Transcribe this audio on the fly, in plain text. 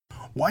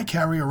Why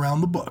carry around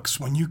the books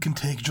when you can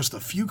take just a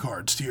few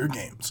cards to your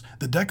games?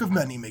 The Deck of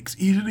Many makes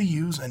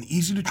easy-to-use and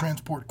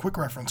easy-to-transport quick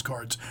reference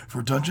cards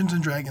for Dungeons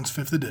 & Dragons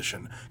 5th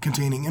edition,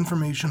 containing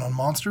information on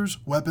monsters,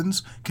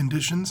 weapons,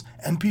 conditions,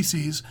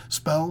 NPCs,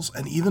 spells,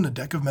 and even a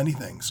deck of many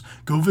things.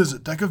 Go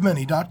visit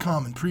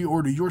deckofmany.com and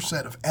pre-order your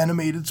set of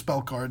animated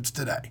spell cards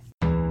today.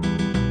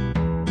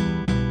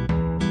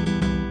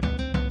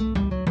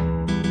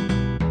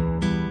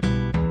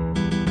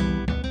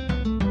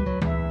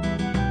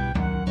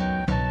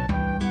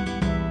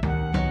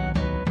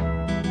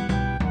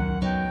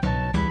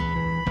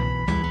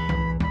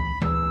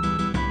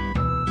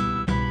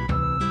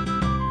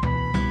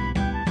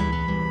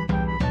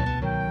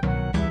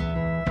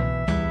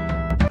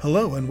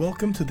 Hello and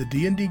welcome to the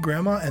D&D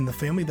Grandma and the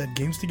Family That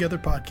Games Together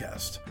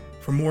podcast.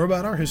 For more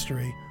about our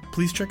history,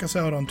 please check us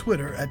out on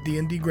Twitter at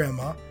D&D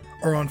Grandma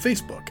or on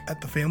Facebook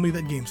at the Family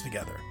That Games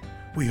Together.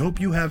 We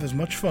hope you have as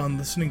much fun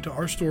listening to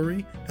our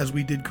story as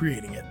we did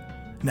creating it.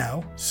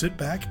 Now, sit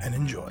back and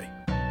enjoy.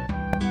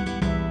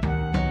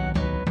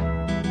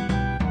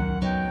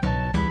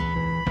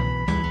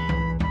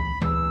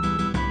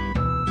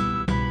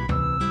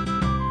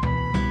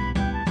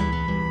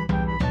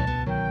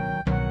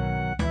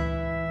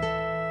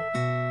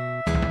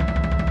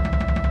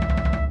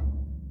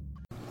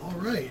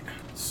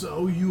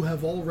 So you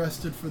have all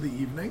rested for the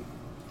evening.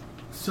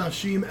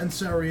 Sashim and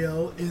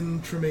Sariel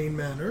in Tremaine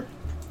Manor.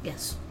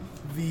 Yes.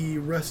 The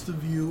rest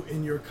of you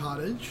in your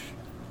cottage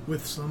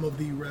with some of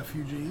the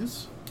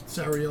refugees.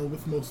 Sariel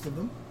with most of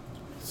them.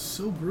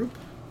 So group,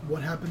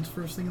 what happens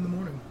first thing in the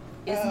morning?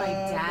 Is my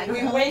dad We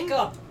home? wake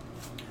up.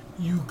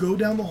 You go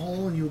down the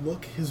hall and you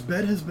look. His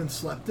bed has been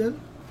slept in,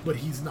 but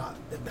he's not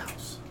in the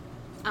house.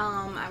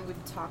 I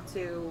would talk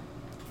to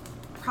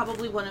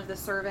probably one of the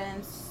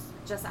servants,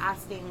 just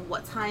asking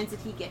what time did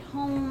he get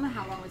home,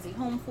 how long was he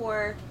home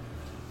for.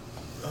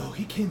 Oh,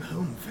 he came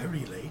home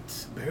very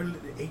late. Barely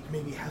ate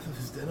maybe half of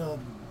his dinner,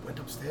 went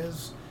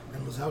upstairs,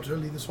 and was out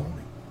early this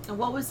morning. And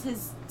what was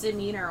his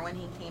demeanor when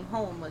he came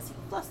home? Was he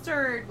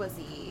flustered? Was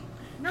he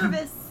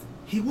nervous?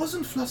 He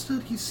wasn't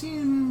flustered. He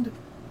seemed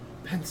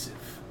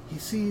pensive. He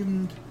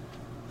seemed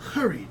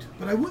hurried,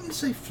 but I wouldn't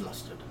say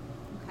flustered.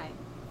 Okay.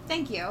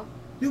 Thank you.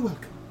 You're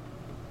welcome.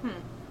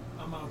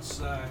 I'm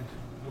outside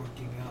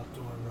working out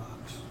doing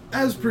rocks.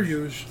 As per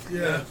usual,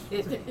 yeah.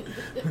 He's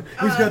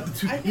got the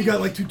two. He got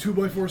like two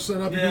 2x4 set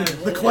up. Yeah.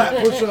 Doing the clap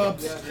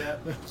push-ups.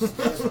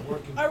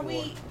 Are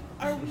we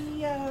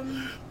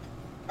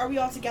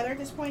all together at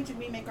this point? Did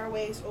we make our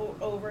ways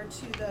over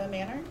to the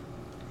manor?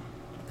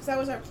 Because that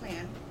was our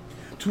plan.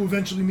 To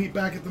eventually meet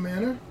back at the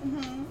manor.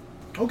 Mm-hmm.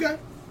 Okay.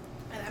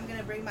 And I'm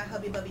gonna bring my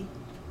hubby bubby.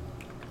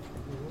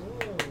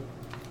 Whoa.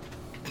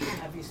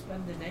 Have you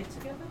spent the night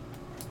together?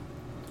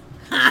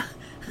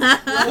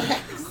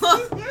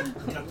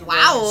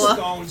 Wow.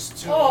 Stones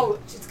too. Oh,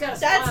 she's got a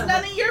smile. That's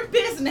none of your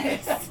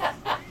business.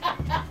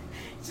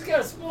 She's got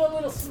a small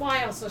little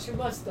smile, so she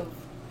must have.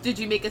 Did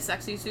you make a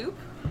sexy soup?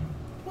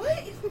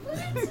 What?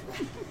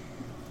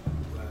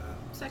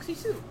 Sexy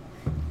soup.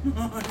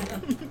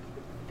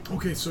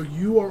 Okay, so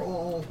you are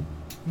all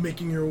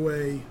making your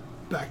way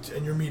back to,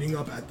 and you're meeting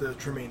up at the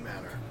Tremaine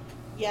Manor.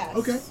 Yes.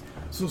 Okay.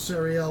 So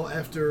Sariel,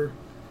 after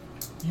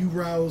you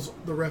rouse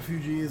the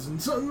refugees, and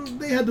some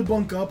they had to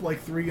bunk up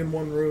like 3 in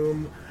one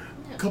room.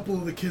 A couple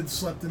of the kids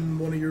slept in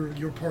one of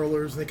your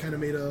parlors. They kind of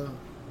made a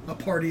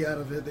party out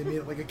of it. They made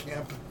it like a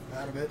camp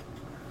out of it.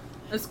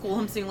 At school,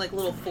 I'm seeing like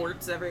little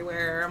forts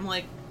everywhere. I'm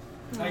like,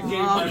 I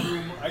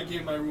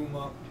gave my room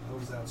up. I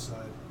was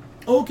outside.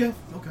 Okay.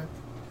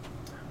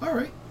 All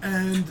right.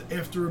 And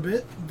after a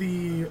bit,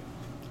 the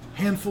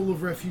handful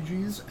of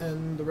refugees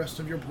and the rest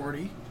of your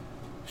party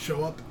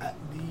show up at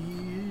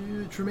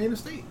the Tremaine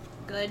estate.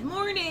 good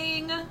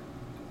morning.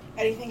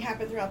 Anything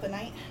happened throughout the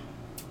night?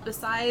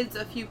 Besides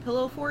a few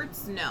pillow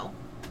forts, no.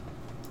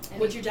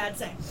 What'd your dad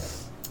say?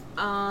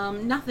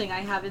 Nothing.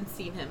 I haven't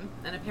seen him.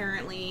 And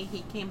apparently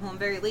he came home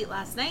very late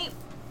last night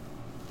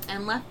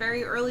and left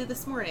very early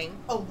this morning.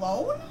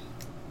 Alone?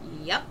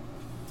 Yep.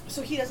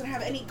 So he doesn't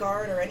have any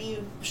guard or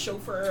any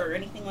chauffeur or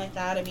anything like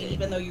that? I mean,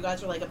 even though you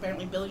guys are like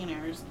apparently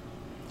billionaires.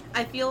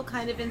 I feel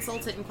kind of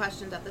insulted and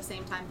questioned at the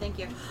same time. Thank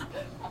you.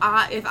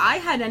 If I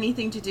had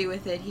anything to do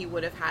with it, he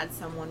would have had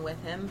someone with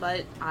him,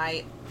 but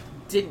I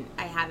didn't.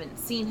 I haven't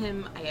seen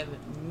him. I have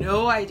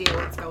no idea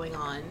what's going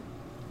on.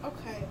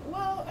 Okay.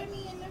 Well, I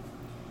mean,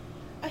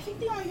 I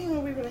think the only thing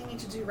that we really need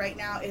to do right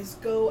now is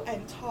go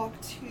and talk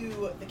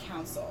to the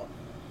council.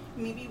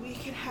 Maybe we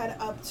could head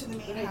up to the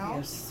main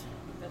house.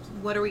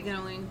 What are we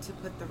going to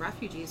put the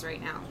refugees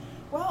right now?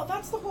 Well,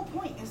 that's the whole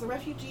point, is the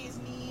refugees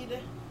need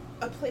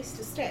a place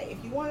to stay.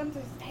 If you want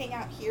them to hang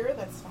out here,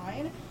 that's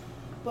fine.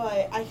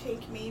 But I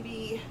think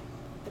maybe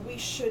we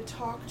should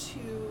talk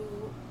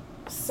to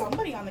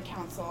somebody on the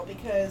council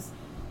because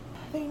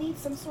they need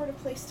some sort of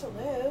place to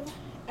live.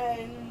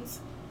 And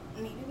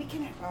maybe we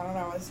can, I don't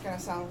know, it's going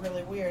to sound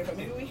really weird, but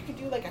maybe we could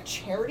do like a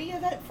charity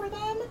event for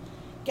them,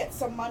 get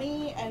some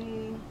money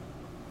and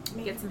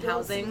maybe Get some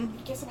housing.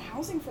 Get some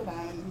housing for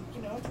them.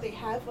 You know, do they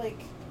have like...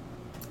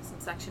 Some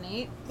Section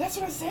 8? That's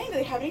what I was saying. Do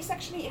they have any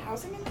Section 8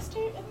 housing in this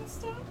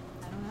town?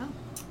 I don't know.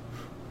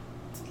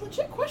 It's a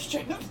legit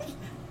question.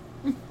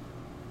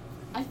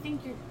 I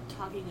think you're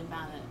talking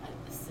about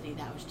a city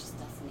that was just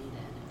decimated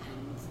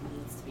and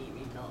needs to be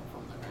rebuilt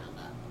from the ground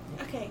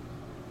up. Okay.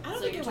 I don't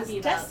So think you're it was talking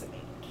about-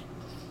 decimated.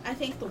 I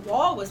think the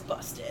wall was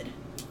busted.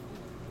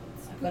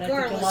 But I think a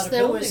lot Regardless, of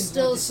there was buildings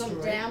still were some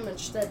destroyed.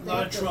 damage that A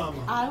lot of they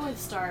trauma. I would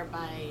start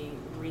by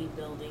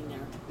rebuilding their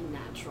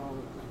natural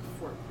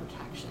fort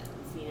protections.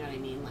 You know what I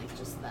mean? Like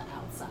just the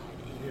outside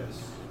in Yes.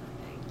 kind of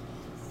a thing.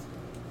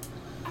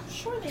 I'm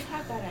sure they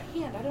have that at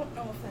hand. I don't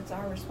know if that's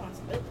our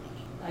responsibility.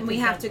 I And we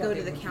think have that's to go what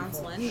to they the would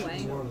council default.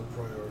 anyway. One of the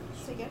priorities.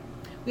 Say again?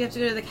 We have to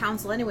go to the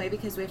council anyway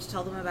because we have to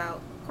tell them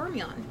about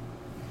Cormion.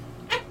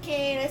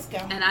 Okay, let's go.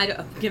 And I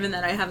don't, given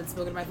that I haven't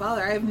spoken to my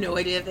father, I have no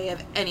idea if they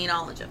have any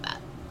knowledge of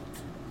that.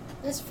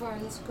 That's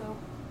fine, let's go.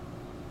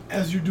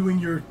 As you're doing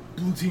your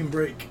blue team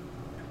break,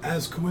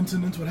 as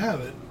coincidence would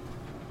have it,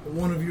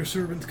 one of your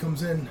servants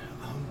comes in.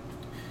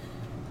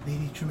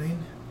 Lady Tremaine,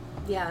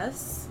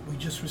 Yes. we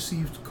just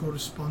received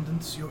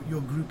correspondence.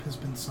 Your group has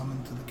been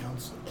summoned to the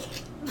council.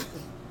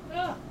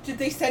 Ah, Did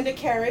they send a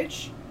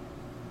carriage?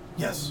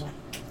 Yes.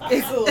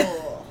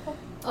 Cool.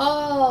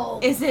 Oh!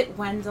 Is it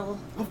Wendell?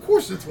 Of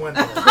course it's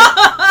Wendell.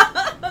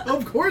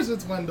 Of course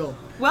it's Wendell.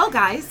 Well,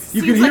 guys,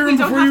 You seems can like hear we him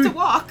don't before have you- to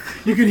walk.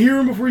 You can hear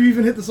him before you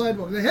even hit the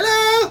sidewalk. Say,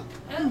 hello!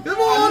 Good I'm gonna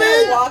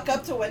morning! walk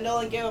up to Wendell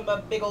and give him a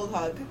big old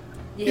hug.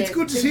 It's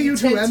good to can see you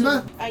too, tend to-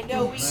 Emma. I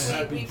know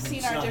Happy we've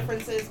seen our son.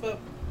 differences, but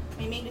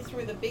we made it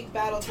through the big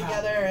battle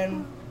together,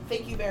 and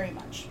thank you very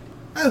much.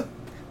 Oh,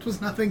 it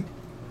was nothing.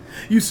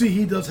 You see,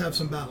 he does have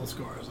some battle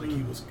scars. Like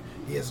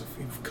he has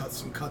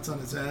some cuts on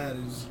his head.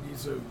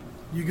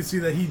 You can see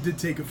that he did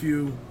take a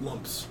few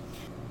lumps.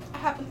 I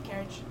hop in the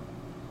carriage.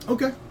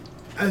 Okay.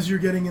 As you're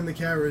getting in the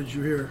carriage,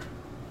 you hear,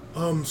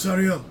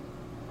 Sariel,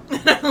 I'm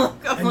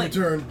and you like,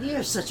 turn,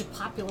 You're such a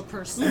popular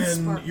person. and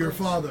Sparkles. your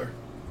father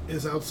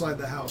is outside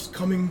the house,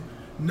 coming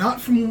not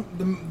from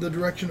the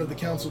direction of the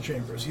council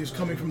chambers. He is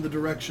coming from the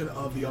direction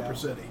of the upper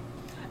city.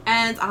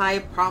 and I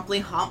promptly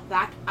hop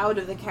back out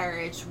of the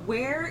carriage.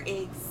 Where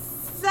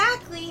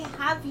exactly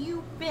have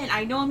you been?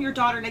 I know I'm your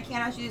daughter and I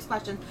can't ask you these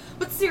questions,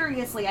 but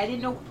seriously, I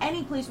didn't know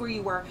any place where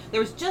you were.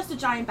 There was just a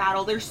giant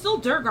battle. There's still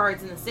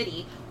Durgards in the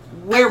city.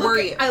 Where were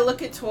you? I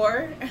look at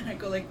Tor and I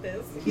go like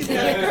this. He's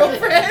got a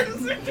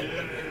girlfriend.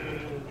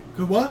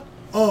 Good what?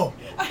 Oh,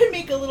 I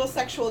make a little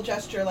sexual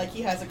gesture like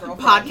he has a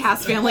girlfriend.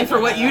 Podcast family for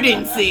what you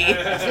didn't see.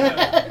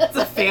 It's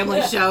a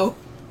family show.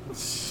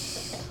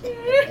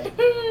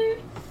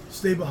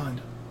 stay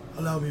behind.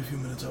 Allow me a few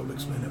minutes. I will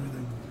explain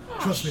everything.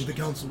 Trust me, the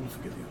council will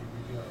forgive you.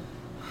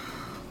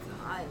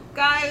 God.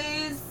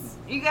 Guys,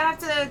 you're gonna have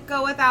to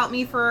go without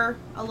me for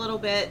a little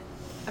bit.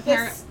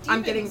 Apparently,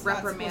 I'm getting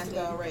reprimanded.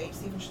 Go, right?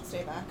 Stephen should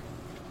stay back.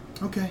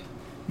 Okay,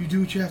 you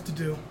do what you have to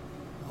do.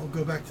 I'll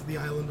go back to the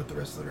island with the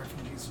rest of the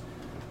refugees.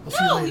 I'll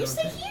see you No, later. you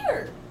stay okay?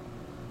 here.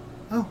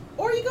 Oh,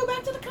 Or you go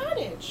back to the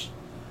cottage.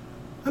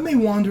 I may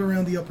wander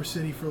around the upper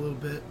city for a little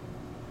bit.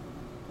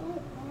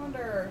 Don't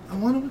wander. I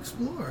want to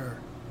explore.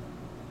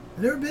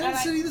 I've never been in a And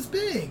I- city this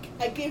big.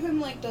 I give him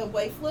like the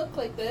wife look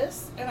like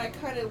this, and I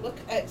kind of look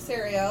at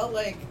Sariel,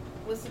 like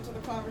listen to the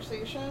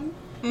conversation,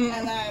 Mm.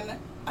 and then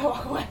I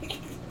walk away.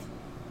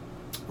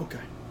 Okay.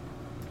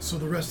 So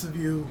the rest of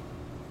you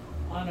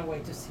on our way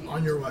to see.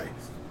 on your way.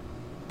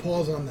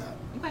 Pause on that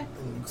Okay.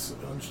 and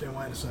understand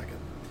why in a second.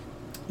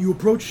 You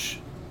approach.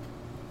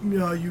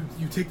 You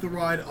take the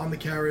ride on the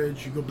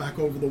carriage. You go back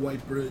over the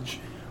White Bridge,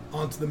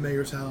 onto the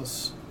mayor's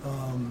house,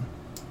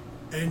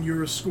 and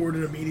you're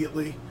escorted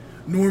immediately.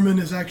 Norman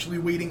is actually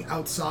waiting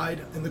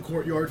outside in the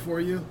courtyard for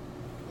you.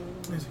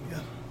 He's like, yeah.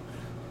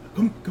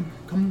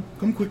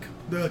 Come quick.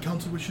 The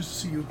council wishes to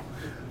see you.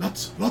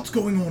 Lots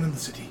going on in the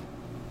city.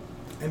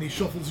 And he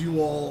shuffles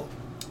you all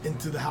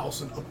into the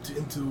house and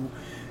into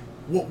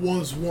what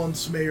was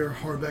once Mayor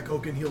Harbeck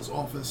Oakenheel's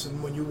office.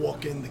 And when you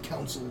walk in, the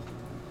council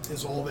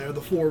is all there,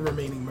 the 4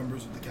 remaining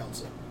members of the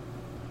council.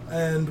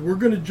 And we're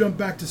going to jump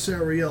back to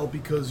Sariel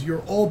because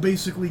you're all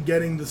basically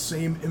getting the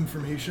same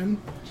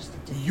information.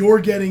 You're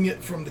getting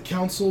it from the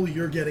council,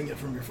 you're getting it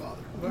from your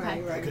father.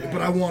 Right, Okay,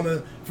 but I want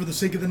to, for the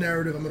sake of the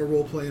narrative, I'm going to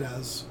role play it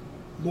as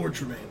Lord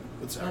Tremaine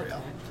with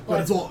Sariel.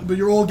 Okay. But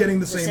you're all getting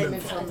the The same same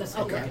info. info. That's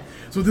Okay. okay.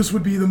 So this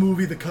would be the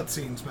movie, the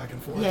cutscenes back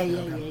and forth. Yeah.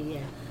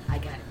 Okay. I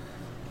got it.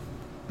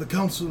 The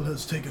council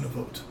has taken a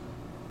vote.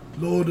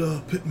 Lord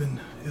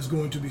Pittman is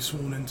going to be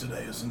sworn in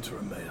today as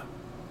interim mayor,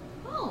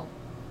 Oh.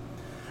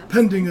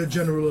 pending a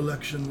general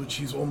election which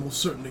he's almost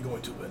certainly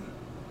going to win.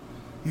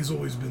 He's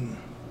always been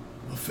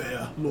a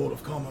fair Lord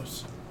of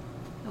Commerce.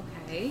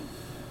 Okay.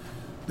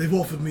 They've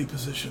offered me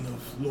position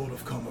of Lord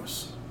of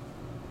Commerce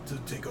to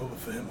take over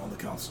for him on the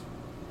council.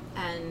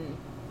 And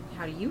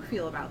how do you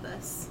feel about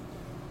this?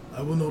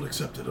 I will not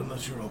accept it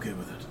unless you're okay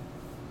with it.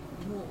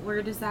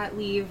 Where does that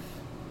leave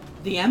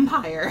the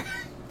Empire?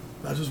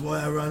 That is why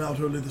I ran out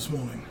early this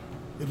morning.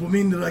 It will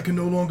mean that I can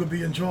no longer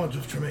be in charge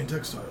of Tremaine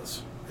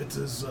Textiles. It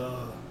is,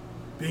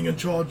 being in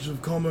charge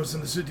of commerce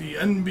in the city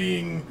and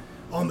being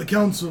on the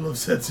council of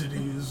said city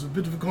is a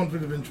bit of a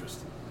conflict of interest.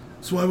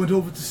 So I went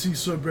over to see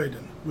Sir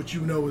Braden, which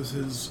you know is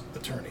his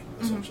attorney,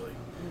 essentially.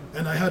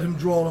 And I had him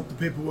draw up the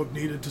paperwork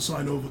needed to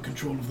sign over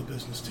control of the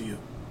business to you.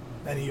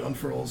 And he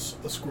unfurls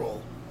a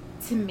scroll.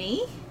 To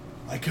me?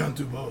 I can't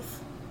do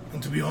both.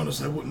 And to be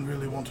honest, I wouldn't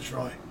really want to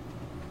try.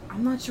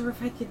 I'm not sure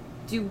if I could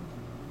do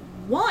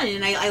one.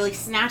 And I like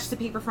snatched the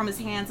paper from his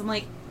hands. I'm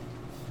like,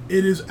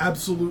 It is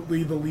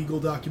absolutely the legal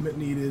document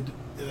needed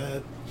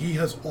that he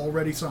has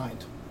already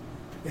signed.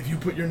 If you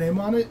put your name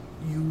on it,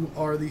 you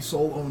are the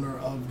sole owner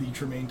of the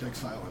Tremaine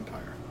Textile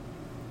Empire.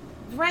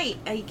 right,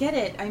 I get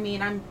it. I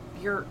mean, I'm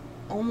your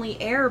only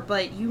heir,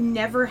 but you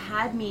never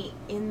had me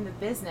in the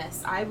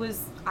business.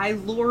 I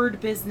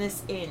lured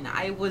business in.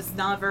 I was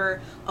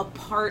never a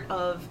part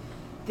of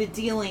the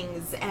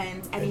dealings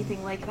and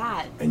anything like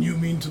that. And you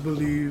mean to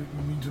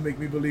make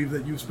me believe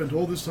that you've spent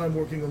all this time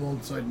working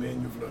alongside me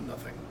and you've learned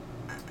nothing?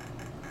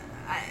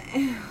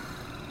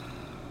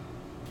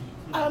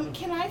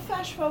 Can I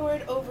flash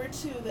forward over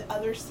to the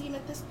other scene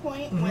at this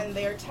point when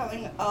they're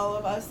telling all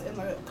of us in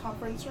the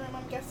conference room,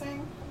 I'm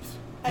guessing?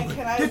 And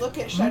can I look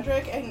at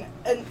Shedrick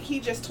and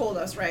he just told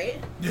us, right?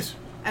 Yes.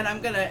 And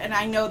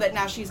I know that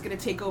now she's gonna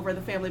take over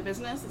the family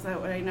business. Is that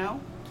what I know?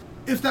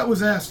 If that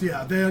was asked,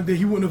 yeah,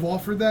 he wouldn't have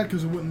offered that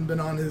because it wouldn't have been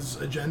on his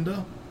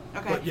agenda.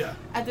 Okay. But yeah.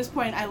 At this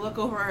point, I look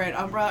over at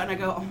Umbra and I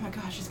go, "Oh my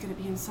gosh, she's gonna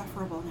be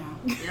insufferable now."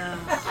 Yeah,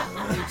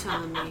 what are you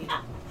telling me?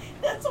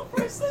 That's the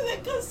first thing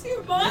that goes to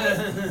your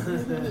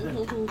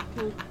mind.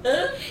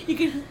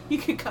 You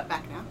can cut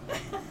back now.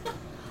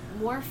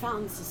 More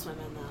fountains to swim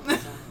in though.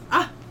 So.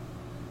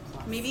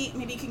 Maybe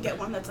you can get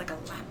one that's like a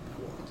lap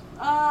pool.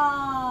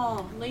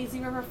 Oh, lazy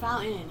river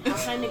fountain. How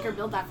should I make her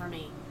build that for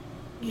me?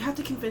 You have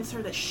to convince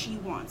her that she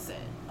wants it.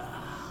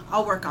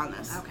 I'll work on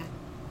this. Okay.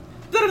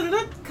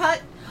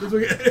 Cut. That's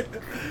okay.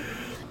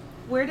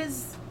 Where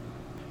does,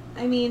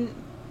 I mean,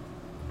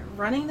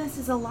 running this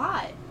is a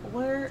lot.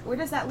 Where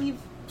does that leave?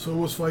 So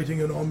was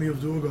fighting an army of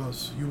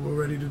Durgas. You were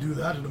ready to do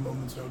that at a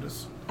moment's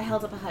notice. I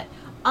held up a hut.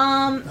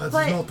 That's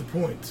but not the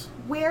point.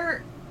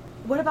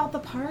 what about the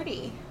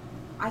party?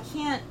 I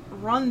can't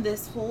run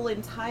this whole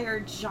entire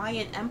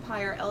giant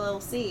empire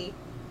LLC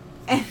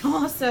and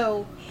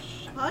also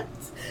Shut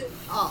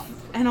up.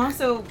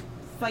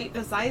 fight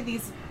beside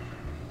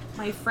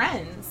my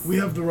friends. We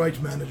have the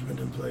right management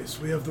in place.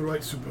 We have the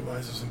right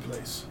supervisors in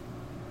place.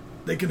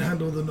 They can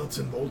handle the nuts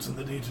and bolts and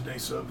the day-to-day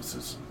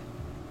services.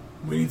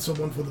 We need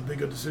someone for the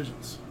bigger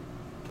decisions.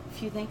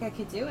 If you think I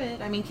could do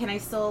it, I mean, can I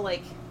still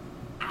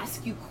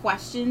ask you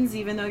questions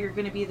even though you're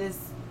going to be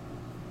this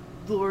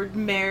Lord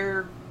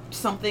Mayor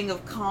something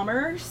of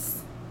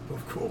commerce?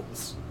 Of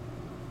course.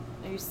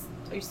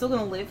 Are you still going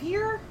to live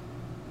here?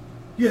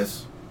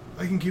 Yes,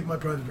 I can keep my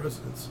private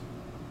residence.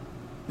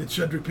 It's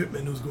Shedrick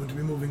Pittman who's going to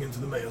be moving into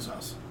the mayor's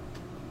house.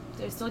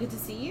 Do I still get to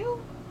see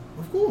you?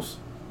 Of course.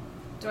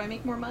 Do I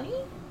make more money?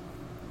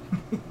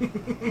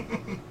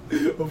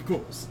 Of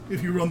course.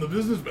 If you run the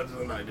business better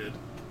than I did.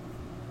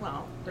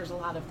 Well, there's a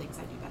lot of things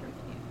I do better than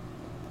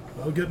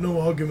you. I'll get no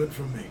argument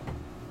from me.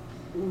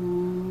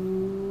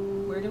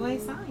 Where do I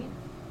sign?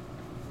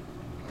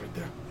 Right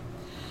there.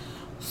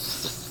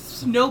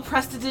 No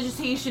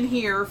prestidigitation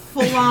here.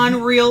 Full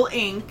on real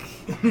ink.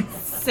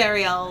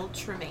 Serial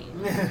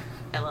Tremaine,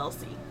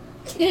 LLC.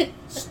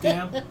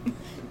 Stamp.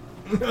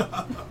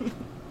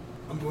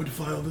 I'm going to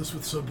file this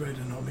with Sir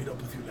Braden. I'll meet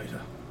up with you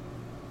later.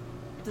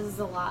 This is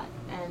a lot,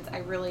 and I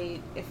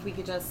really, if we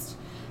could just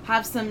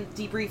have some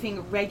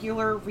debriefing,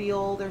 regular,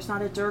 real, there's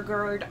not a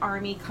Durgard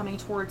army coming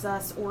towards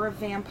us or a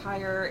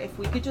vampire, if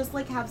we could just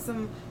have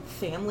some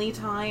family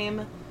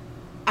time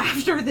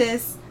after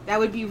this, that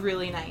would be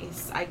really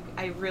nice.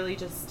 I really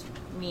just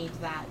need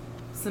that.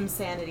 Some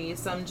sanity,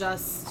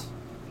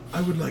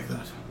 I would like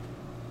that.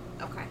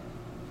 okay.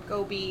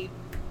 Go be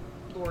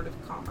Lord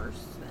of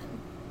Commerce,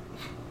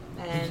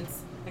 then. And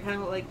I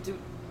kind of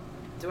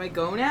do I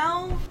go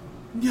now?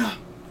 Yeah.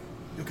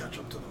 You'll catch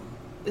up to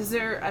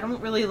them. I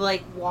don't really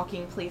like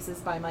walking places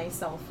by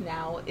myself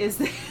now.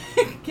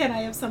 Can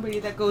I have somebody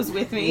that goes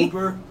with me?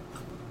 Uber.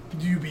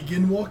 Do you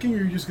begin walking or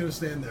are you just going to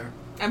stand there?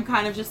 I'm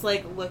kind of just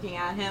looking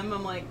at him.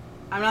 I'm like,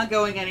 I'm not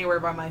going anywhere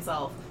by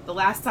myself. The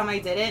last time I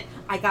did it,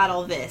 I got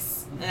all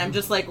this. And I'm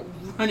just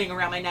running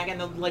around my neck and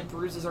the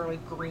bruises are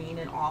green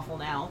and awful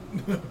now.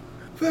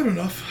 Fair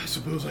enough. I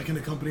suppose I can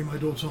accompany my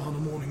daughter on a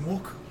morning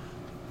walk.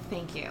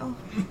 Thank you.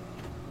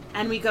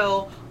 And we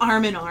go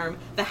arm in arm,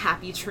 the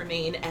Happy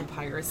Tremaine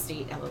Empire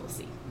Estate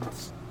LLC.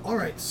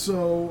 Alright,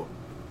 so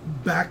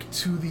back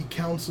to the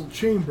council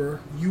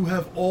chamber. You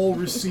have all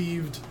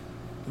received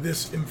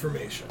this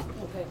information.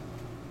 Okay.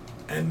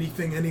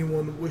 Anything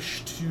anyone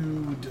wish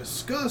to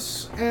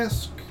discuss,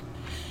 ask?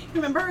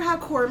 Remember how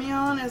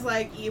Cormion is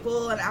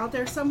evil and out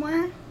there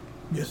somewhere?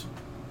 Yes.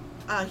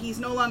 He's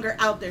no longer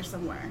out there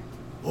somewhere.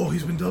 Oh,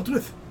 he's been dealt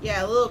with?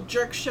 Yeah, a little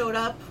jerk showed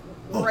up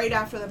Oh. right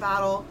after the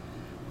battle,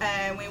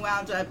 and we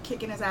wound up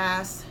kicking his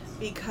ass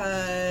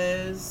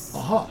because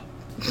Aha.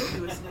 he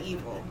was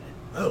evil.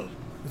 Well,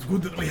 it's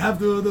good that we have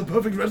the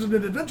perfect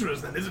resident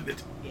adventurers then, isn't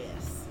it?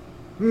 Yes.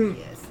 Hmm.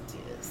 Yes,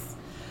 it is.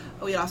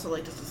 Oh, we'd also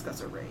like to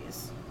discuss a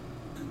raise.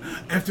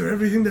 After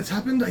everything that's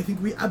happened, I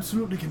think we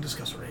absolutely can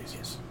discuss a raise,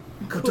 yes.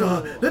 But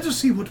Cool. let us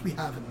see what we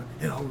have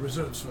in our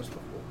reserves first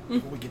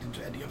before we get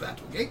into any of that,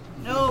 okay?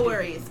 No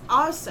worries.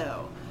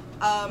 Also,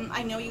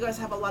 I know you guys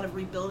have a lot of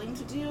rebuilding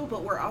to do,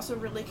 but we're also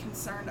really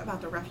concerned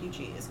about the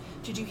refugees.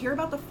 Did you hear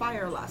about the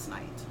fire last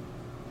night?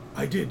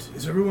 I did.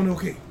 Is everyone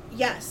okay?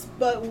 Yes,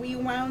 but we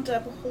wound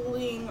up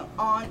holding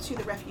on to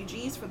the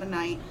refugees for the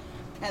night,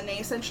 and they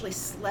essentially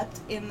slept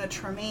in the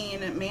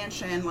Tremaine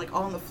mansion, like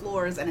on the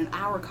floors and in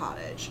our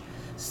cottage.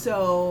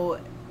 So,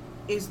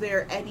 is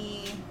there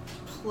any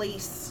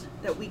place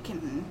that we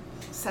can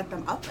set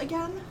them up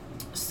again?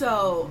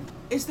 So,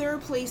 is there a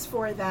place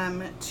for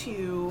them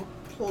to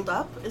hold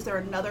up? Is there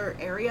another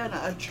area,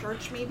 a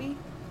church maybe?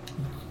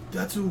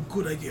 That's a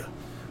good idea.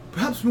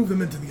 Perhaps move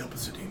them into the upper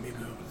city. Maybe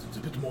it's a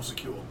bit more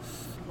secure.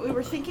 We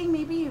were thinking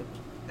maybe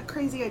a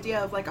crazy idea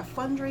of like a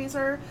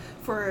fundraiser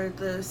for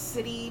the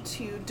city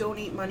to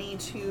donate money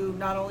to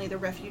not only the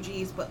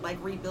refugees but like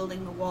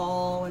rebuilding the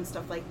wall and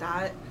stuff like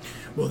that.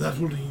 Well, that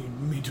will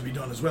need to be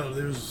done as well.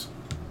 There's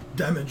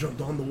damage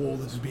on the wall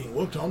that is being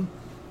worked on.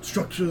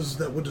 Structures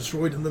that were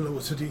destroyed in the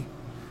lower city.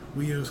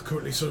 We are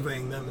currently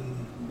surveying them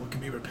and what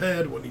can be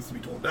repaired, what needs to be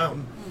torn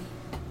down.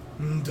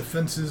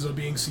 Defenses are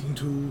being seen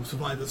to,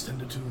 survivors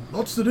tended to.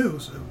 Lots to do,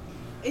 so...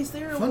 Is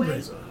there a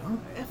Fundraiser, way,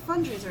 huh? a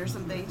fundraiser or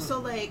something? So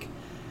like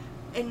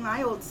in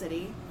my old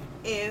city,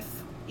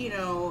 if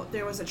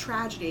there was a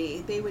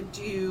tragedy, they would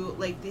do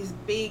like this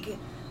big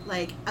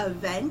like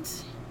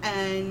event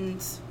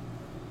and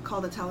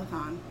called a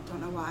telethon.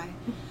 Don't know why.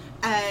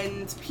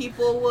 And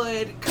people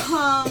would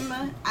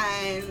come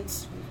and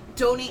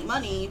donate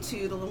money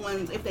to the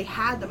ones. If they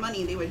had the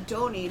money, they would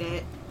donate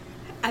it.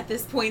 At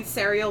this point,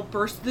 Sariel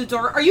burst through the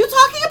door. Are you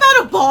talking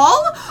about a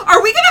ball?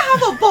 Are we gonna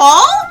have a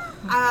ball?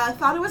 I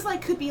thought it was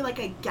like could be like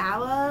a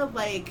gala,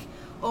 like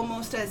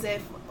almost as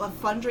if a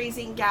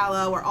fundraising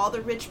gala where all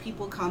the rich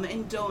people come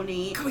and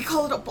donate. Can we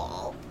call it a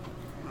ball?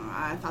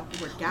 I thought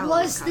the word gala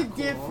What's was the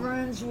kinda cool.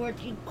 difference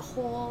what you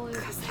call it?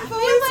 I've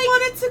always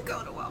wanted to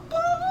go to a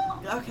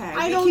ball. Okay,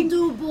 I we don't can-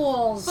 do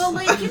balls. But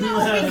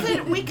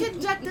like we could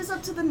deck this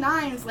up to the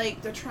nines.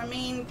 Like the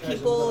Tremaine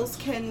peoples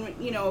can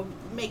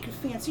make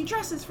fancy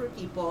dresses for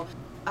people.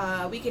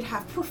 We could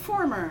have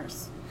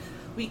performers.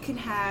 We can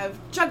have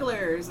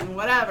jugglers and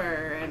whatever,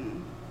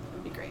 and it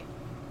would be great.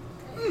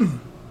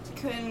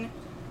 Can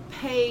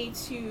pay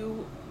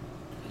to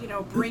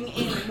bring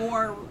in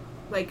more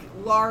like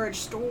large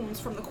stones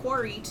from the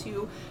quarry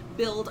to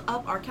build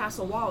up our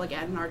castle wall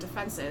again and our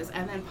defenses,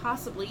 and then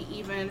possibly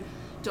even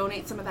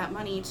donate some of that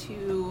money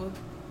to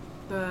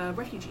the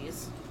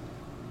refugees.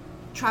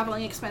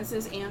 Traveling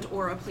expenses and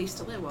or a place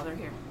to live while they're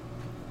here.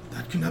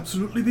 That can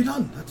absolutely be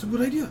done. That's a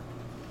good idea.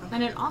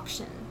 And an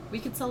auction. We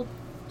could sell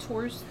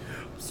Tor's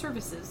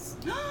services.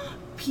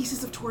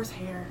 Pieces of Tor's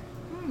hair.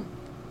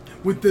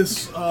 With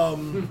this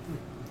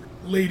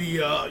lady,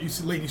 you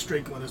see Lady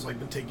Strakelin has like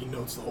been taking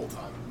notes the whole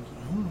time.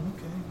 Oh,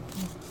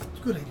 okay. It's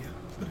a good idea.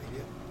 Good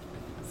idea.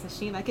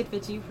 Sashim, I could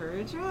fit you for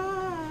a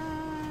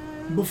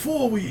dress.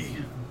 Before we...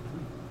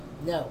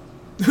 No.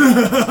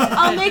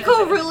 I'll make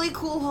a really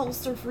cool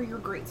holster for your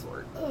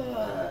greatsword.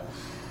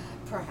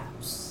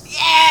 Perhaps.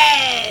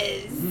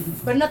 Yes!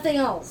 But nothing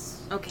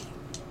else. Okay.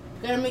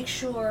 Gotta make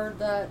sure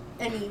that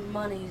any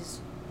monies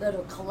that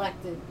are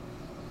collected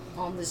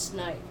on this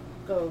night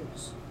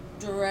goes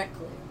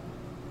directly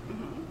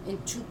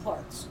in two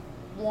parts.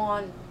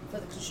 One, for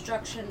the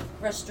construction,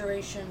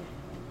 restoration,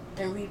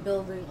 and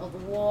rebuilding of the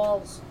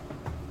walls.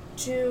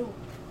 Two,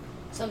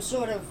 some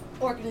sort of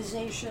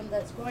organization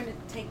that's going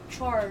to take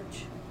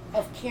charge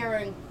of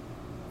caring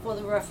for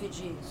the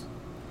refugees.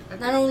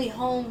 Not only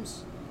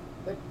homes,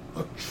 but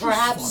A trust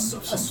Perhaps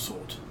fund of some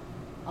sort.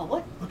 a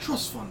what? A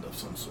trust fund of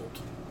some sort.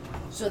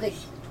 So the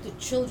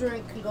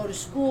children can go to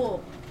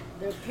school,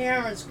 their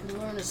parents can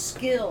learn a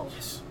skill.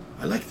 Yes,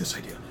 I like this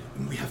idea.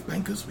 When we have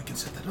bankers, we can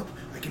set that up.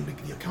 I can make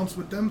the accounts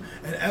with them.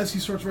 And as he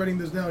starts writing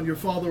this down, your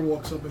father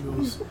walks up and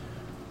goes,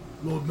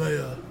 Lord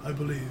Mayor, I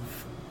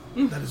believe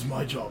that is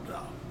my job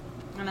now.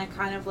 And I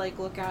kind of like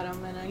look at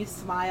him and I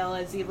smile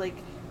as he like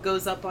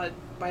goes up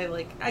by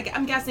like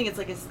I'm guessing it's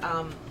like his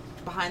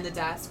behind the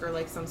desk or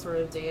like some sort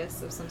of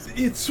dais of some sort.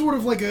 It's sort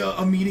of like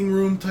a meeting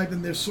room type,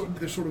 and they're sort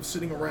of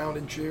sitting around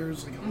in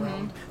chairs, like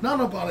around, not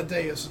up on a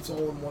dais. It's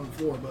all on one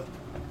floor, but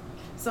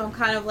So I'm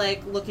kind of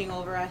like looking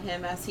over at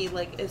him as he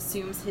like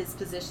assumes his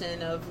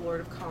position of Lord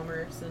of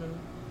Commerce,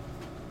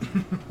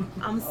 and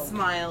I'm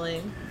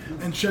smiling.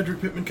 and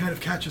Shedrick Pittman kind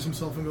of catches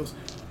himself and goes,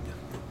 "You're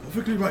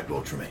perfectly right,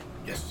 Lord Tremaine.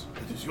 Yes,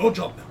 it is your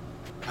job now.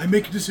 I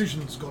make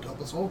decisions. God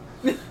help us all.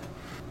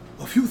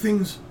 A few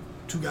things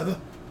together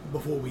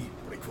before we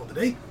break for the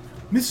day.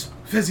 Miss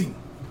Fezin,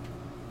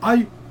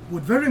 I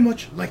would very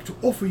much like to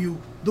offer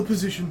you the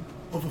position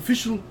of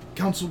official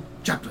council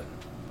chaplain.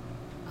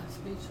 I'm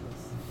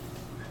speechless.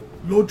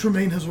 Lord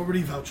Tremaine has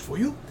already vouched for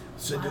you,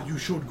 said that you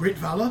showed great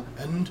valor,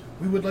 and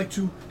we would like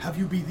to have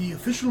you be the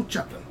official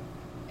chaplain."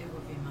 It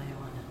would be my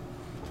honor.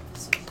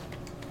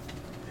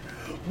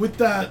 With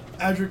that,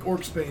 Adric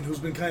Orksbane, who's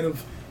been kind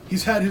of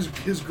He's had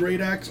his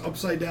great axe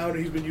upside down, and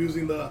he's been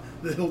using the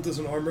hilt as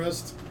an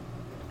armrest.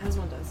 As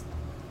one does.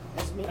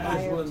 As me,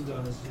 As one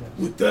does, yes.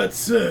 With that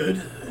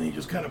said, and he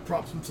just kind of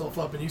props himself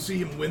up, and you see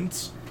him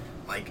wince,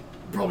 like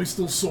probably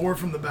still sore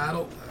from the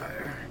battle.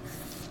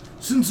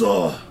 Since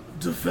our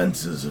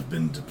defenses have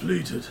been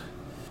depleted,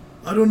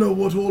 I don't know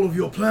what all of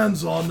your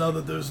plans are now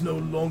that there's no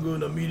longer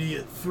an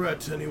immediate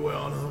threat anywhere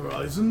on the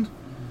horizon.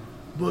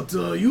 But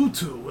you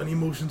two, and he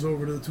motions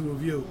over to the two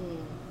of you.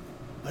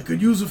 I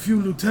could use a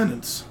few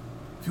lieutenants,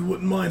 if you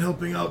wouldn't mind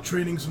helping out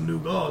training some new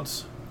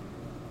guards.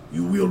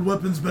 You wield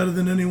weapons better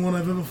than anyone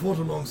I've ever fought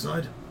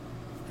alongside.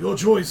 Your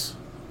choice.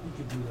 You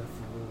could do that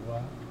for a little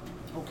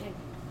while. Okay.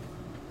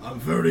 I'm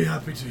very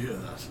happy to hear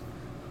that.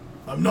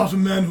 I'm not a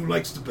man who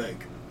likes to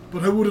beg,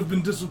 but I would have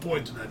been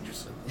disappointed had you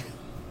said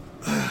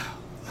that.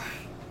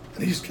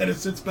 And he just kind of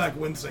sits back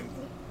wincing.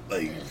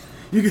 Like,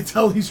 you can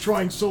tell he's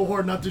trying so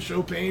hard not to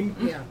show pain,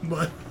 Yeah.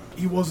 but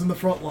he was in the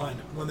front line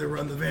when they were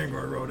on the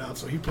Vanguard Road out,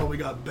 so he probably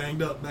got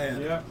banged up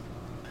bad. Yeah.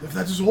 If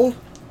that is all,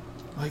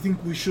 I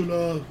think we should,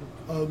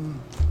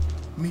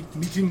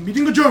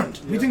 meeting adjourned.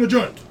 Yeah. Meeting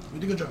adjourned.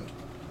 Meeting adjourned.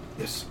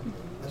 Yes.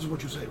 That is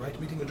what you say, right?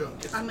 Meeting adjourned.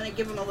 Yes. I'm gonna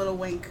give him a little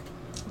wink.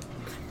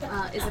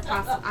 Is it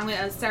possible?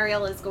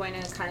 Sariel is going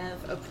to kind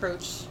of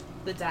approach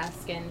the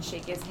desk and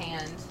shake his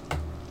hand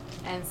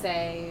and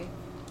say,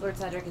 Lord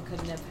Cedric, it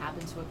couldn't have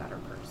happened to a better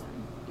person.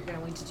 You're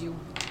going to do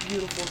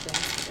beautiful things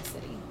for the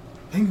city.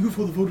 Thank you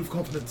for the vote of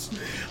confidence.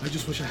 I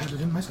just wish I had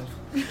it in myself.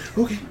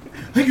 Okay.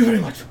 Thank you very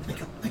much. Thank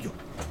you. Thank you.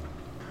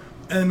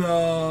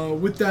 And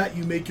with that,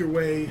 you make your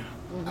way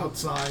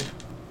outside.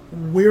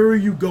 Where are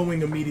you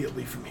going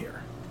immediately from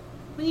here?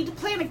 We need to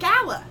plan a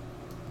gala.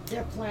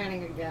 They're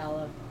planning a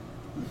gala.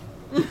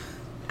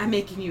 I'm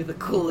making you the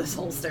coolest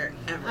holster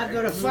ever. I'm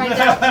gonna find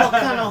out what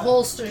kind of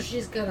holster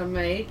she's gonna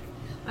make.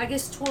 I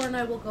guess Tor and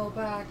I will go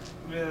back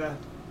Yeah.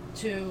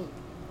 to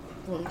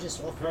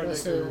just off the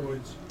Cardigan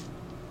Woods.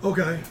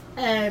 Okay.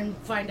 and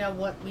find out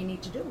what we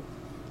need to do.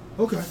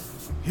 Okay.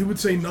 He would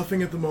say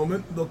nothing at the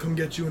moment. They'll come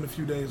get you in a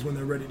few days when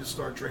they're ready to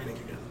start training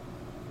again.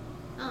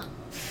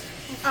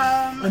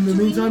 Oh. In the do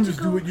we meantime, need to just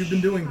do go what you've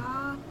been doing.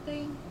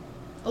 Shopping.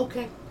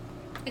 Okay.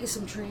 I get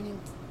some training.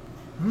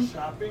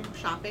 Shopping?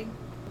 Shopping.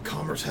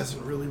 Commerce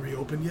hasn't really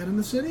reopened yet in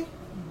the city,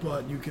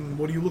 but you can.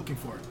 What are you looking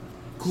for?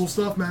 Cool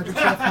stuff, magic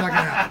stuff? Not gonna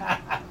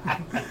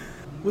happen.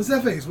 What's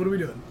that face? What are we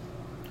doing?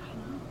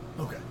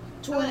 Okay.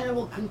 Tor and I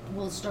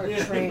will start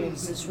training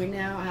since we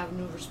now have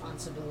new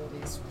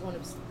responsibilities. One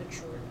of us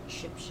patrol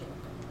ship.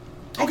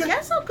 Okay. I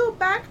guess I'll go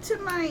back to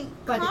my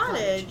By the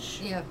cottage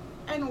Yeah.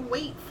 and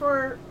wait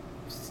for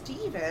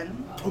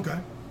Steven. Okay.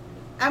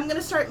 I'm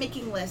gonna start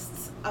making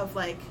lists of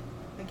like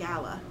the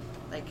gala,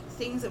 like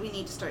things that we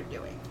need to start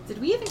doing. Did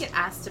we even get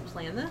asked to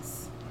plan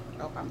this?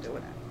 Oh, I'm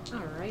doing it.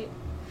 All right.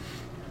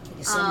 I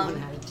guess someone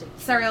had to.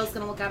 Sariel's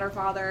going to look at her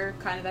father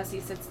kind of as he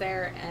sits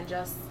there and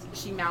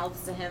she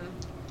mouths to him,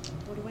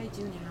 what do I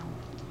do now?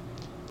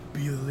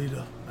 Be the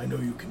leader. I know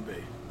you can be.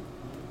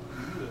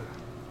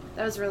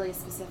 That was really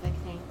specific,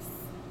 thanks.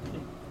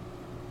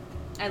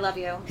 I love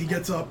you. He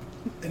gets up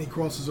and he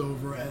crosses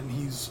over and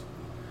he's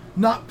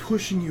not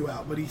pushing you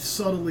out, but he's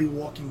subtly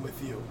walking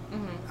with you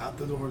out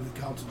the door of the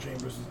council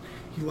chambers.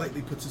 He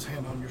lightly puts his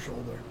hand on your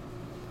shoulder.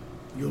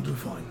 You'll do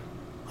fine.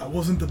 I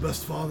wasn't the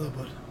best father,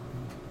 but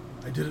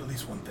I did at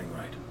least one thing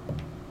right.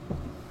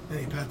 And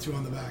he pats you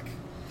on the back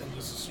and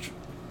just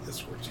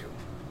escorts you.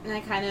 And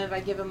I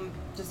give him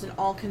just an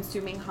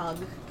all-consuming hug.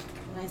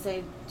 And I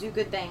say, do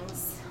good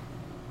things.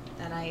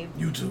 And I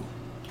You too.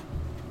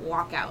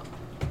 walk out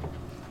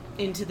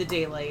into the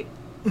daylight.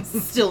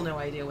 Still no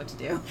idea what to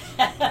do.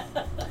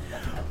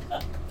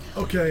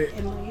 Okay,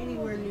 Am I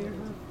anywhere near her?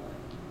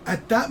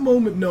 at that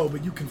moment, no,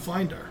 but you can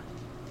find her.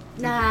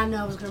 Nah, no,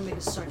 I was gonna make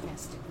a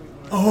sarcastic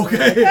remark. Oh,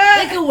 okay.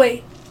 They can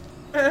wait.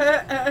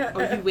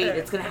 Oh, you wait.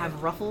 It's going to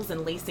have ruffles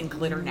and lace and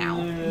glitter now.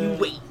 You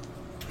wait.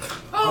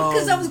 Oh,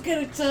 because I was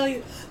gonna tell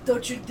you,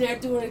 don't you dare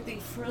do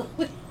anything frilly.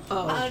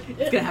 Oh, it's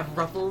going to have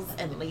ruffles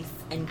and lace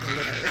and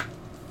glitter.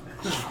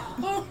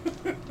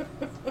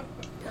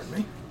 Pardon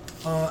me.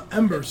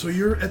 Ember, so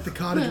you're at the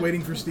cottage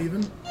waiting for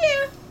Steven?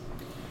 Yeah.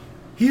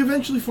 He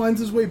eventually finds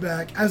his way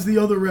back as the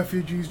other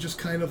refugees just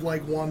kind of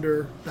like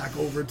wander back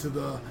over to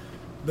the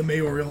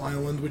Mayoral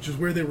Island, which is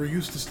where they were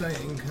used to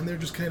staying, and they're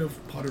just kind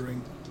of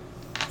puttering.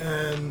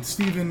 And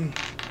Steven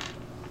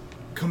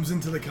comes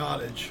into the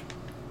cottage,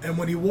 and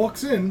when he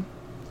walks in,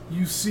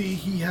 you see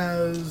he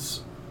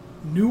has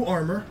new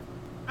armor,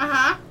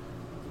 Uh-huh.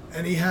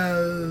 and he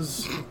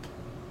has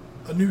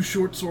a new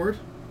short sword,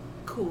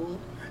 Cool.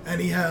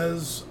 and he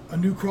has a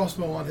new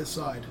crossbow on his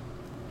side.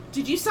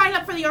 Did you sign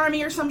up for the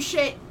army or some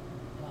shit?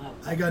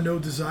 I got no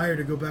desire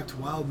to go back to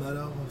Wild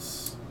Meadow. I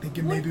was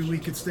thinking maybe we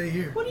could stay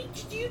here. What did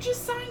you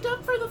just signed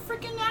up for the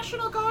freaking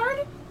National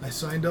Guard? I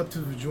signed up to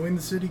join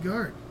the city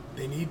guard.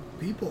 They need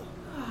people.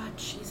 Ah,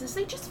 Jesus,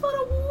 they just fought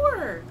a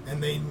war.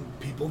 And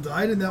people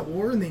died in that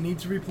war, and they need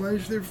to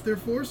replenish their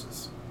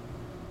forces.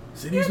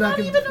 City's You're not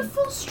gonna even at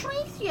full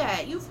strength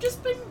yet. You've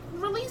just been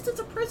released as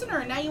a prisoner,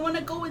 and now you want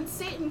to go and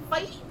sit and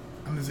fight?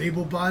 I'm as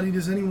able-bodied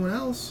as anyone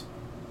else.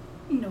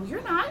 No,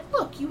 you're not.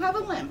 Look, you have a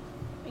limp.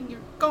 And you're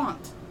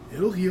gaunt.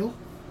 It'll heal.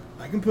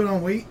 I can put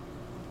on weight.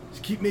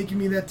 Just keep making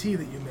me that tea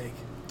that you make.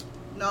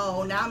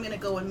 No, now I'm gonna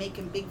go and make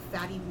him big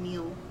fatty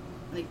meal.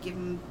 I'm gonna give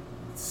him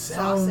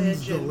Sounds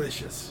sausage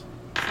delicious.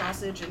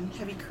 and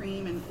heavy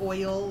cream and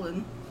oil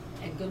and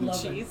good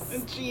loving.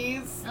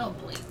 cheese. Oh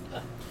boy.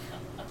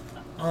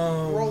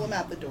 Roll him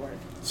out the door.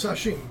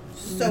 Sashim.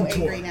 So and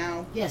Tor, angry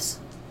now. Yes.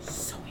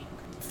 So angry.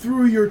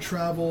 Through your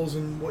travels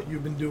and what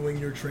you've been doing,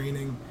 your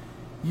training,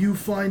 you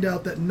find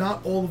out that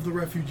not all of the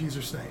refugees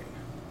are staying.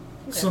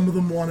 Okay. Some of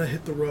them want to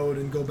hit the road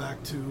and go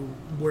back to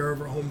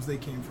wherever homes they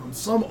came from.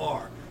 Some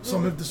are.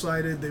 Some have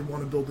decided they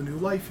want to build a new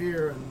life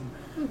here, and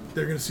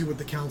they're going to see what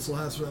the council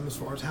has for them as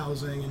far as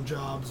housing and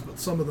jobs, but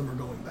some of them are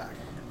going back.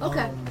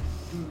 Okay.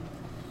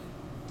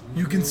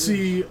 You can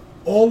see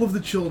all of the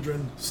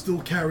children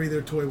still carry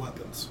their toy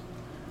weapons.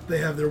 They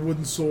have their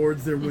wooden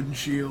swords, their wooden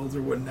shields,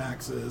 their wooden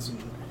axes,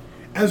 and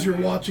as you're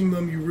watching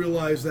them, you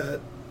realize that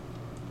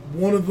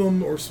one of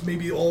them, or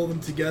maybe all of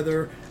them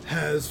together,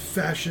 has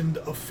fashioned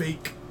a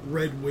fake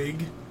red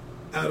wig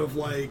out of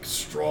like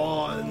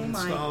straw and my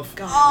stuff.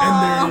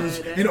 God. And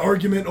there's an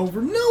argument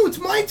over, no, it's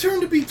my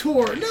turn to be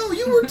Tor. No,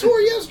 you were Tor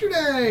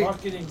yesterday.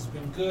 Marketing's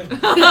been good.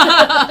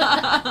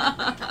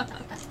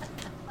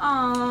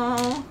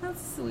 Oh,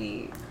 that's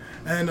sweet.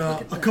 And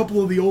a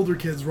couple of the older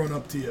kids run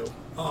up to you.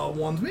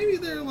 One's maybe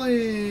they're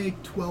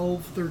like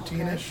 12,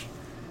 13-ish.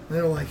 And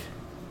they're like,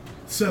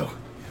 so,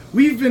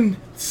 we've been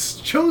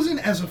chosen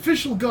as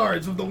official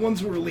guards of the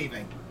ones who are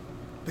leaving.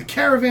 The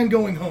caravan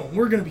going home.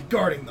 We're going to be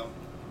guarding them.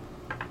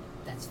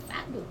 That's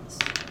fabulous.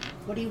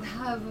 What do you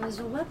have as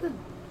a weapon?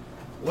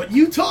 What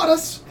you taught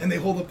us. And they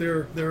hold up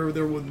their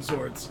wooden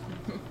swords.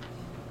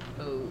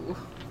 Oh.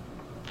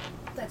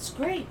 That's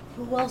great.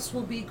 Who else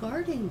will be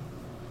guarding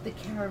the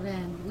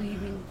caravan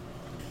leaving?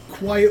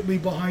 Quietly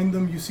behind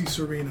them, you see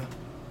Serena.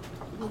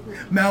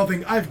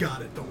 Mouthing, I've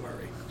got it, don't worry.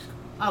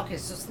 Okay,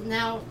 so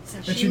now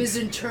And Sashim she- is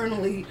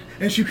internally.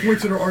 And she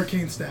points at her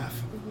arcane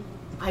staff.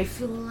 I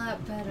feel a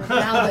lot better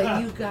now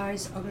that you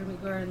guys are going to be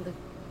guarding the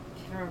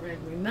caravan.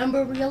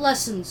 Remember your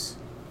lessons.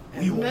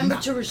 And We will remember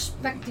not. to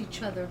respect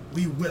each other.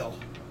 We will.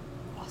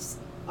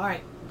 Awesome. All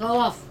right, go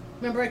off.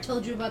 Remember I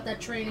told you about that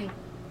training?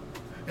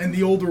 And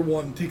the older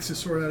one takes his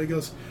sword out and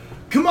goes,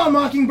 come on,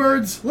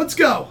 mockingbirds, let's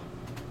go.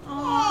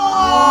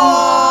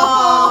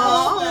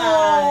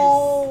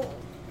 Oh,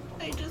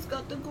 I just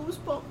got the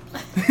goosebumps.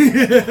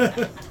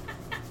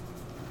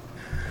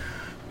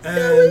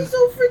 That was And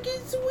so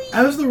freaking sweet.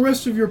 as the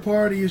rest of your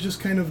party is just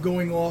kind of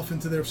going off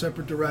into their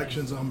separate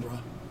directions,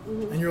 Umbra,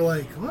 and you're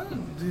like, what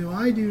do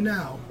I do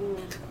now?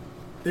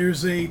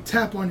 There's a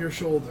tap on your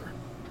shoulder.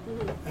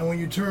 And when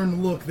you turn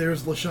and look,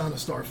 there's Lashana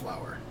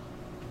Starflower.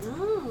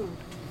 Oh.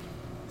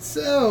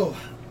 So,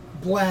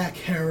 Black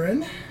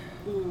Heron.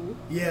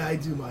 Yeah, I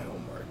do my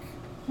homework.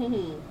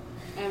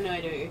 I have no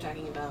idea what you're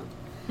talking about.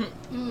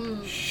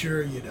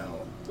 Sure you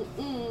don't.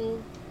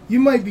 Mm-mm. You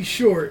might be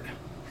short,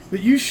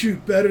 but you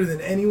shoot better than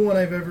anyone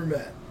I've ever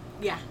met.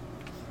 Yeah.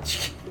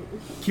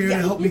 Care to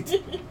help me?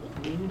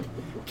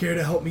 Care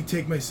to help me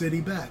take my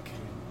city back?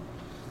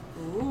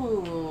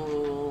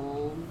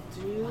 Ooh.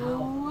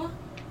 Do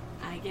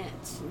I get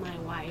my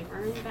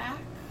wyvern back?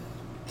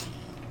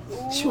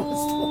 She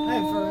wants to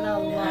wyvern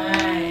out loud.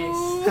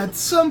 Nice. At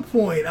some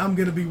point, I'm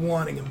gonna be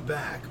wanting him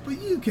back,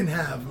 but you can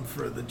have him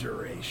for the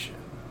duration.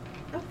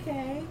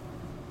 Okay.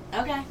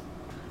 Okay.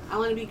 I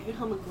want to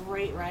become a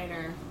great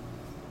writer.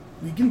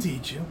 We can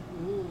teach you.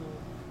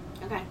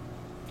 Okay.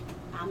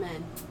 I'm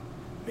in.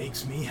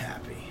 Makes me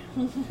happy.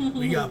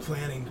 We got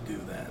planning to do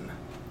then.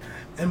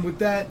 And with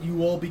that,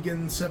 you all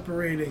begin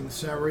separating.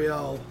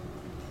 Sariel.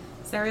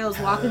 Sariel's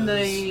walking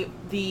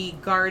the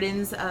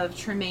gardens of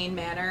Tremaine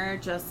Manor,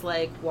 just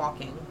like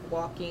walking,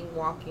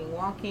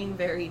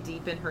 very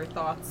deep in her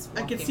thoughts.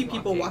 I can see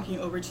people walking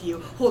over to you,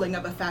 holding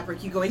up a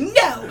fabric. You going,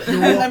 no!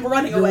 You're And I'm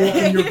running you're away.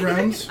 walking your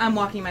grounds? I'm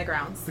walking my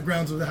grounds. The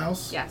grounds of the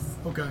house? Yes.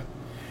 Okay.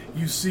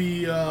 You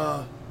see,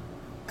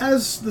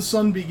 as the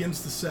sun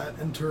begins to set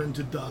and turn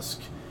to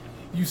dusk,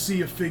 you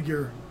see a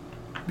figure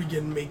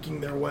begin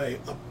making their way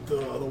up the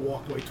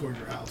walkway toward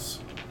your house.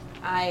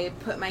 I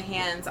put my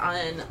hands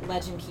on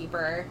Legend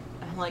Keeper.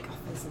 I'm like, oh,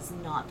 this is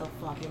not the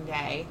fucking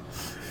day.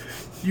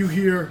 You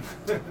hear,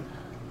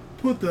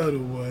 put that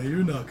away,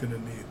 you're not going to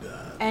need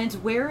that. And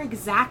where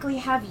exactly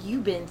have you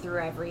been through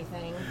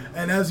everything?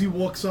 And as he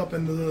walks up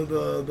and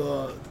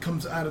the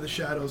comes out of the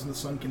shadows and the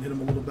sun can hit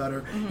him a little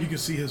better, you can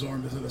see his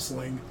arm is in a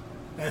sling.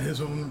 And his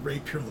own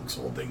rapier looks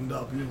all dinged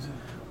up. He goes,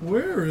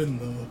 where in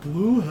the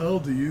blue hell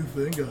do you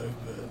think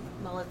I've been?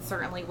 Well, it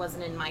certainly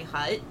wasn't in my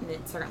hut, and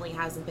it certainly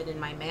hasn't been in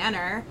my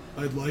manor.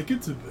 I'd like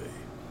it to be.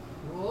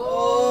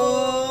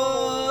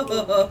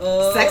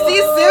 Sexy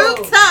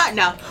suit time!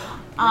 No.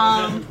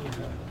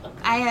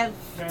 I have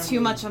too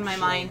much on my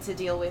mind to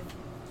deal with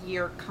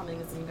your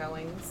comings and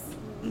goings.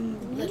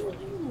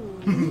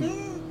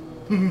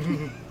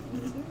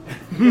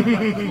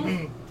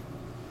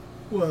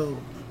 Well,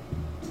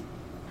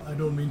 I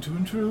don't mean to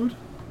intrude,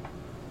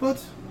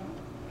 but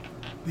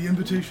the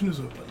invitation is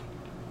open.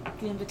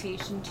 The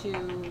invitation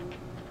to...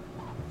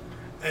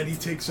 And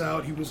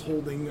he was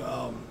holding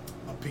a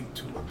pink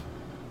tulip.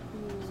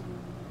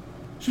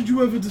 Should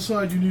you ever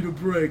decide you need a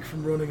break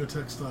from running a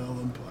textile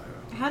empire?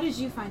 How did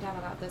you find out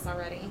about this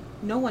already?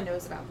 No one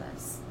knows about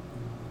this.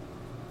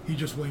 He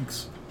just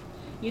winks.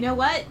 You know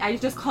what? I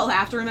just call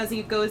after him as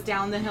he goes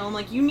down the hill. I'm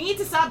like, you need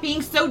to stop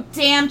being so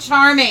damn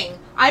charming.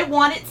 I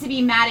want it to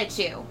be mad at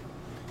you.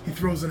 He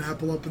throws an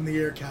apple up in the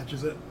air,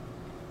 catches it.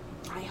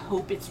 I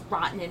hope it's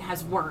rotten and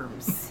has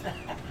worms.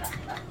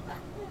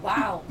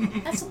 Wow.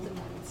 That's something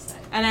I would say.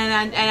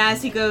 And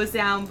as he goes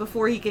down,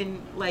 before he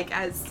can, like,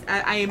 as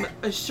I am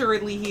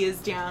assuredly he is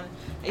down,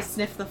 I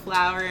sniff the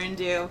flower and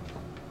do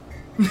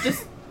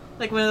just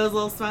like one of those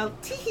little smiles.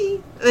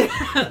 Tee.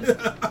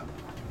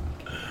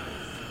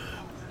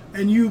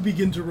 And you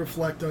begin to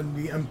reflect on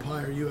the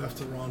empire you have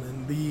to run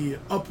and the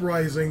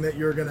uprising that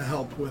you're going to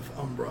help with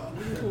Umbra.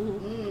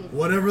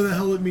 Whatever the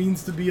hell it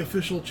means to be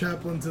official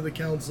chaplain to the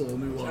council,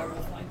 Nulara.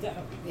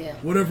 Yeah.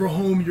 Whatever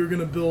home you're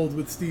going to build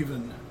with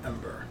Stephen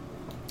Ember.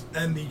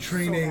 And the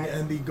training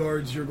and the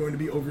guards you're going to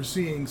be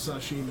overseeing,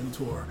 Sashim and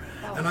Tor.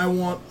 And I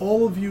want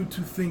all of you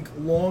to think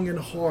long and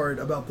hard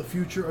about the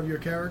future of your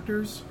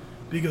characters,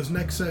 because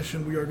next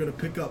session we are going to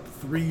pick up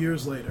 3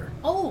 years later.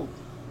 Oh.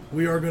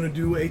 We are going to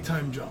do a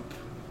time jump.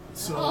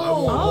 So I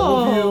want all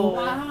of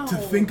you Wow. to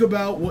think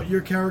about what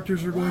your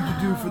characters are going to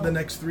do for the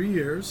next 3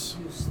 years.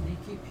 You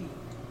sneaky Pete.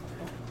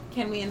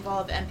 Can we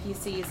involve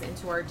NPCs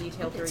into our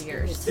detailed 3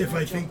 years? If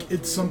I think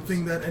it's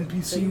something that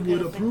NPC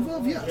would approve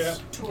of,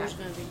 yes. Tor's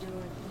gonna be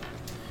doing.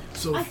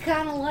 So I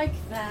kind of like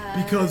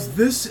that. because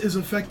this is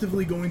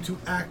effectively going to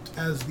act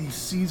as the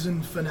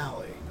season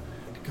finale.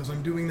 Because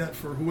I'm doing that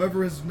for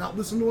whoever has not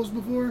listened to us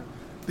before.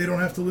 They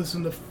don't have to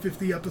listen to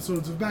 50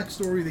 episodes of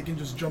backstory. They can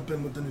just jump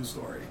in with the new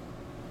story.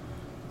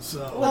 So,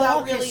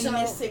 Without okay, really so-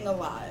 missing a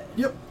lot.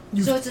 yep.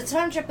 So it's a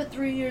time jump of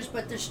 3 years,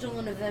 but there's still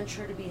an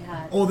adventure to be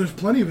had. Oh, there's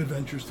plenty of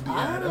adventures to be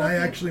had, and I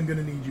okay. actually am going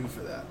to need you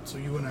for that. So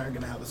you and I are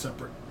going to have a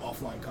separate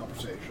offline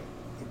conversation.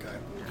 Okay.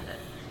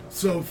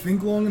 So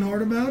think long and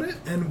hard about it,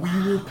 and we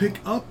will pick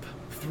up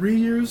 3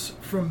 years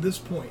from this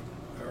point.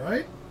 All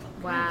right?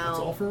 Wow. That's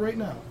all for right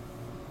now.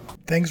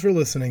 Thanks for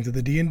listening to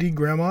the D&D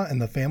Grandma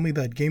and the Family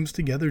That Games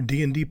Together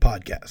D&D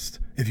podcast.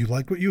 If you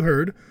liked what you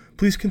heard,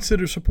 please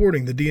consider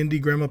supporting the D&D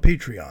Grandma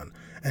Patreon,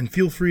 and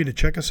feel free to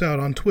check us out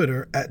on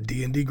Twitter at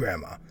D&D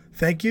Grandma.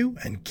 Thank you,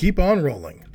 and keep on rolling.